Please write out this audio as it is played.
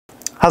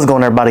How's it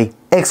going, everybody?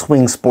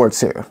 X-Wing Sports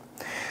here.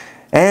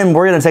 And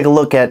we're going to take a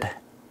look at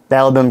the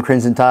Alabama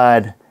Crimson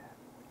Tide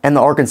and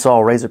the Arkansas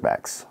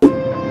Razorbacks.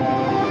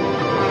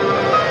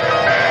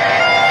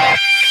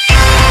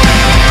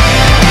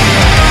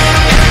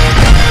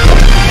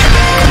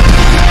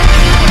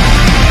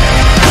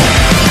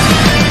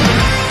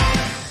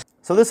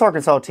 So this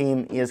Arkansas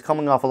team is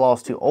coming off a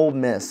loss to Ole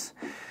Miss,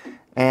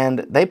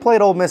 and they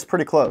played Ole Miss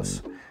pretty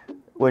close,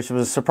 which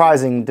was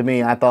surprising to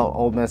me. I thought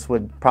Ole Miss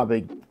would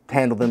probably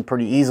handle them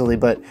pretty easily,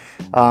 but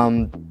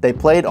they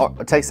played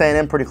Texas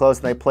A&M pretty close,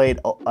 and they played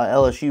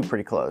LSU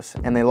pretty close,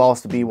 and they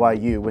lost to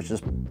BYU, which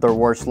is their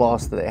worst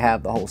loss that they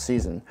have the whole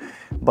season.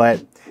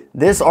 But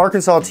this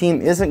Arkansas team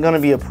isn't going to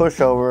be a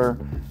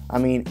pushover. I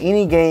mean,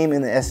 any game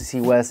in the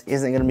SEC West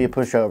isn't going to be a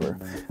pushover.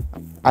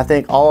 I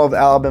think all of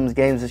Alabama's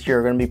games this year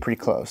are going to be pretty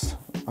close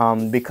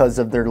because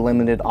of their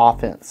limited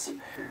offense.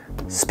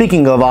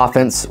 Speaking of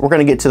offense, we're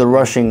going to get to the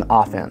rushing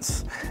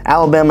offense.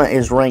 Alabama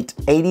is ranked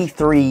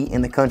 83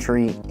 in the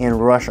country in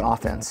rush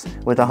offense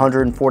with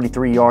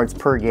 143 yards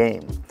per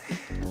game.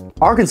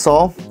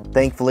 Arkansas,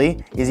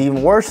 thankfully, is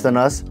even worse than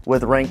us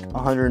with ranked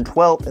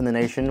 112th in the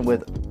nation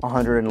with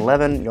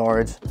 111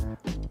 yards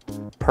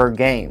per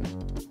game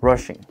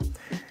rushing,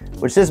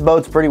 which this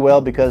bodes pretty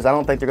well because I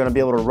don't think they're going to be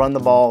able to run the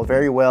ball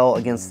very well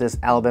against this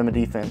Alabama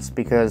defense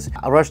because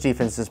our rush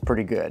defense is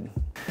pretty good.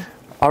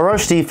 Our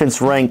rush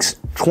defense ranks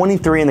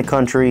 23 in the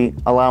country,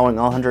 allowing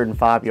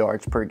 105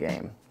 yards per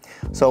game.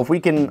 So if we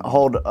can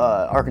hold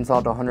Arkansas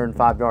to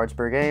 105 yards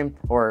per game,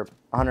 or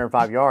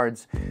 105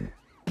 yards,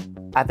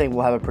 I think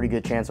we'll have a pretty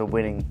good chance of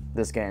winning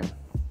this game.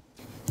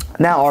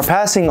 Now, our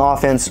passing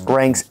offense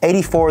ranks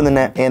 84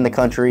 in the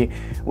country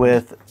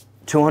with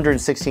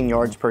 216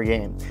 yards per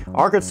game.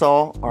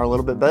 Arkansas are a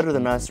little bit better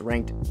than us,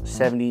 ranked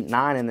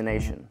 79 in the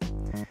nation,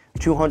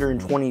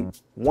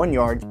 221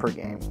 yards per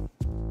game.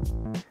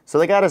 So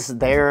they got us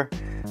there,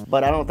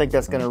 but I don't think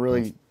that's going to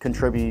really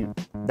contribute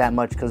that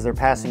much because their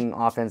passing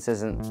offense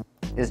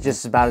is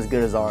just about as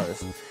good as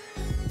ours.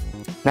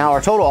 Now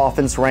our total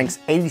offense ranks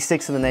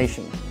 86 in the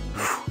nation.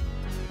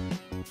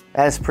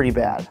 That's pretty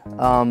bad.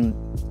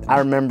 I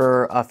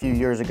remember a few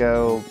years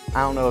ago,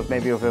 I don't know if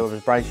maybe if it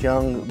was Bryce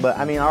Young, but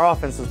I mean our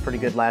offense was pretty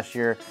good last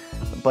year,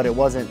 but it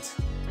wasn't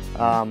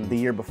the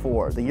year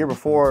before. The year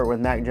before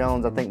with Mac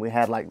Jones, I think we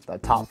had like the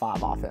top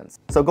 5 offense.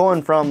 So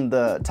going from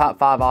the top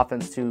 5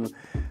 offense to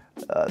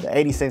the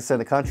 86th of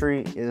the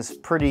country is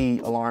pretty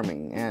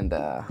alarming, and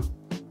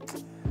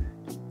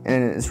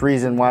it's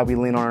reason why we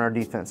lean on our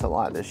defense a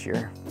lot this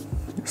year.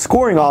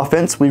 Scoring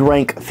offense, we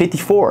rank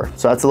 54,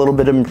 so that's a little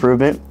bit of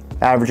improvement,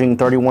 averaging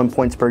 31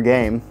 points per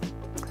game.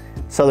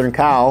 Southern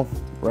Cal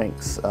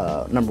ranks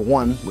number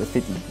 1 with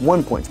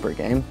 51 points per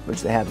game,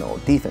 which they have no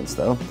defense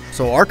though.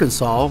 So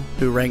Arkansas,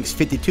 who ranks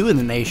 52 in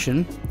the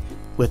nation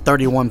with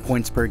 31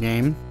 points per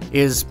game,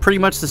 is pretty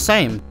much the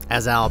same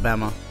as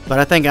Alabama. But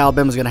I think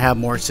Alabama's going to have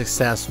more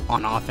success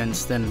on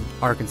offense than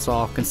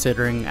Arkansas,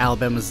 considering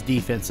Alabama's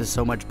defense is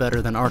so much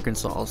better than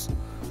Arkansas's.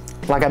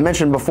 Like I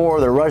mentioned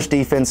before, the rush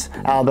defense,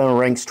 Alabama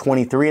ranks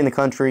 23 in the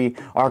country,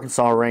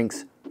 Arkansas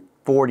ranks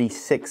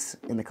 46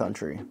 in the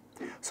country.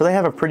 So they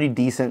have a pretty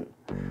decent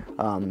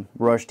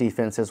rush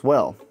defense as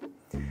well.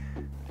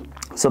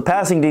 So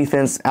passing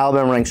defense,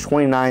 Alabama ranks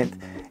 29th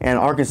and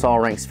Arkansas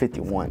ranks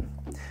 51.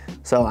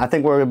 So I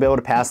think we're going to be able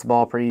to pass the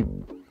ball pretty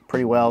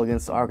well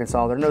against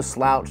Arkansas. They're no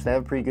slouch. They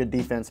have a pretty good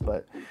defense,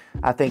 but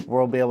I think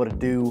we'll be able to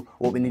do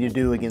what we need to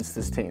do against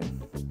this team.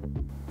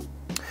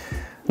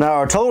 Now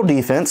our total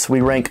defense,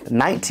 we rank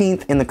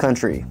 19th in the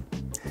country.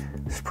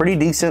 It's pretty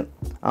decent.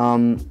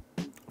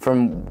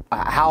 From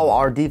how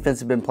our defense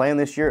has been playing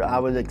this year, I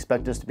would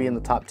expect us to be in the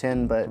top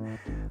 10, but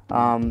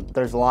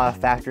there's a lot of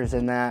factors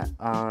in that.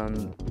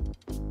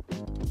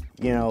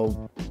 You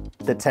know,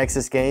 the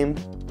Texas game,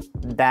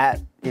 that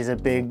is a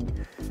big,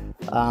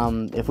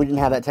 if we didn't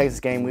have that Texas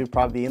game, we'd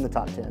probably be in the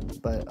top 10.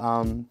 But,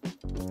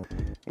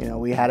 you know,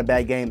 we had a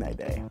bad game that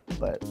day.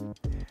 But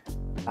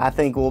I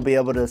think we'll be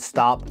able to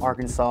stop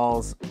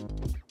Arkansas's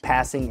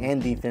passing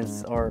and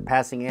defense, or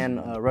passing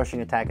and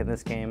rushing attack in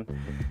this game.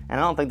 And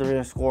I don't think they're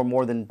going to score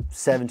more than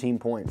 17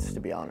 points, to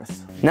be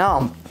honest.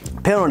 Now,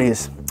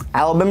 penalties.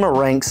 Alabama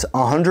ranks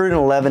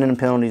 111 in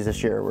penalties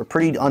this year. We're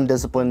pretty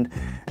undisciplined,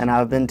 and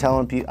I've been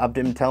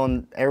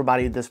telling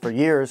everybody this for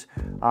years,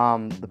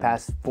 the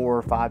past 4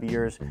 or 5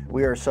 years.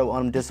 We are so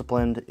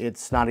undisciplined,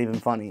 it's not even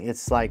funny.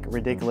 It's like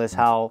ridiculous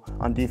how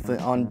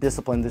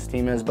undisciplined this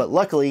team is. But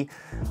luckily,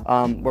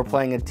 we're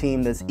playing a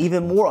team that's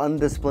even more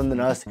undisciplined than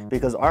us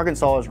because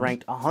Arkansas is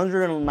ranked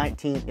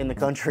 119th in the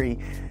country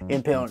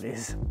in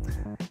penalties.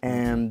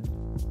 And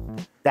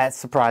that's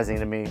surprising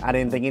to me. I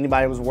didn't think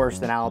anybody was worse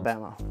than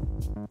Alabama.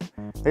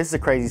 This is a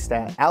crazy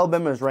stat.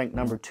 Alabama is ranked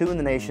number 2 in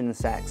the nation in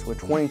sacks with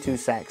 22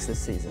 sacks this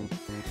season.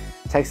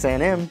 Texas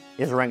A&M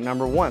is ranked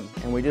number 1,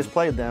 and we just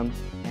played them,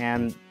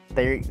 and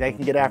they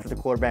can get after the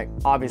quarterback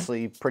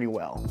obviously pretty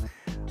well.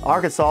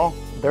 Arkansas,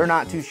 they're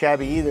not too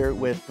shabby either,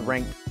 with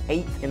ranked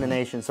 8th in the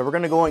nation. So we're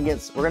going to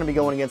be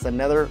going against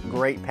another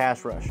great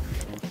pass rush.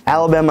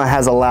 Alabama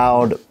has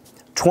allowed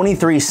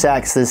 23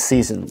 sacks this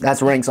season.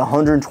 That's ranks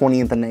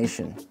 120th in the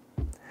nation.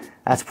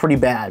 That's pretty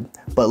bad.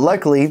 But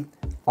luckily,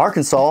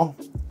 Arkansas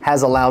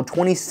has allowed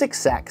 26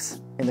 sacks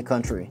in the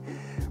country,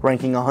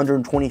 ranking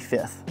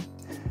 125th.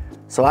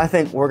 So I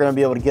think we're going to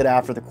be able to get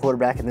after the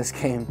quarterback in this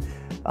game.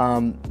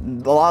 A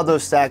lot of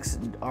those sacks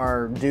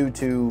are due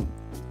to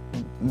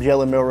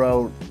Jalen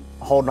Milroe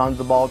holding onto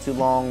the ball too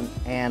long,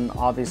 and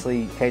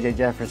obviously KJ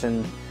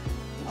Jefferson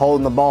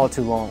holding the ball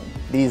too long.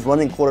 These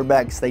running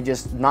quarterbacks, they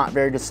just not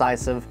very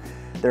decisive.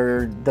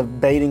 They're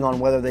debating on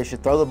whether they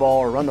should throw the ball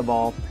or run the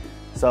ball.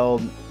 So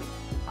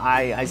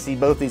I see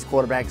both these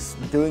quarterbacks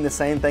doing the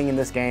same thing in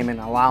this game and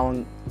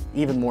allowing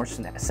even more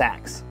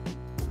sacks.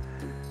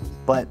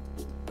 But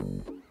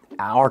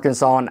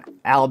Arkansas and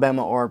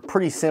Alabama are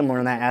pretty similar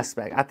in that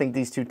aspect. I think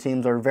these two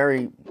teams are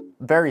very,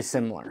 very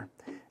similar,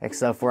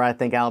 except for I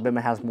think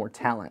Alabama has more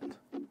talent.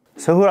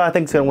 So who do I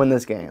think is going to win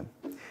this game?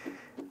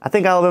 I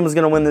think Alabama's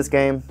going to win this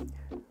game,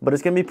 but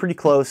it's going to be pretty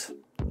close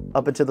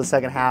up until the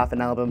second half,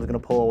 and Alabama's going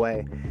to pull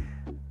away.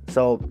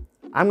 So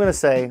I'm going to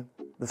say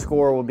the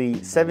score will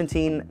be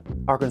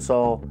 17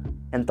 Arkansas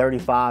and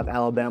 35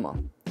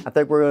 Alabama. I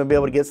think we're going to be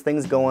able to get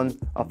things going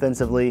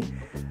offensively.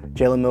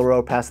 Jalen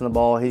Milroe passing the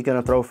ball. He's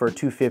going to throw for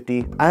 250.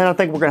 And I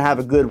think we're going to have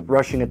a good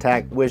rushing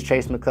attack with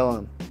Chase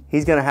McCullum.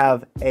 He's going to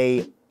have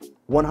a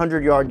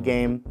 100-yard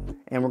game,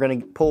 and we're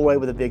going to pull away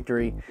with a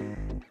victory.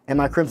 And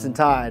my Crimson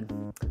Tide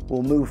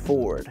will move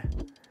forward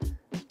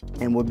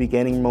and will be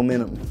gaining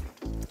momentum.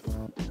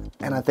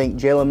 And I think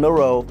Jalen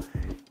Milroe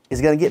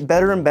is going to get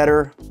better and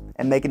better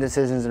at making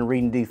decisions and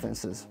reading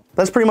defenses.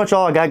 That's pretty much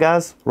all I got,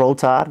 guys. Roll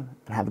Tide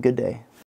and have a good day.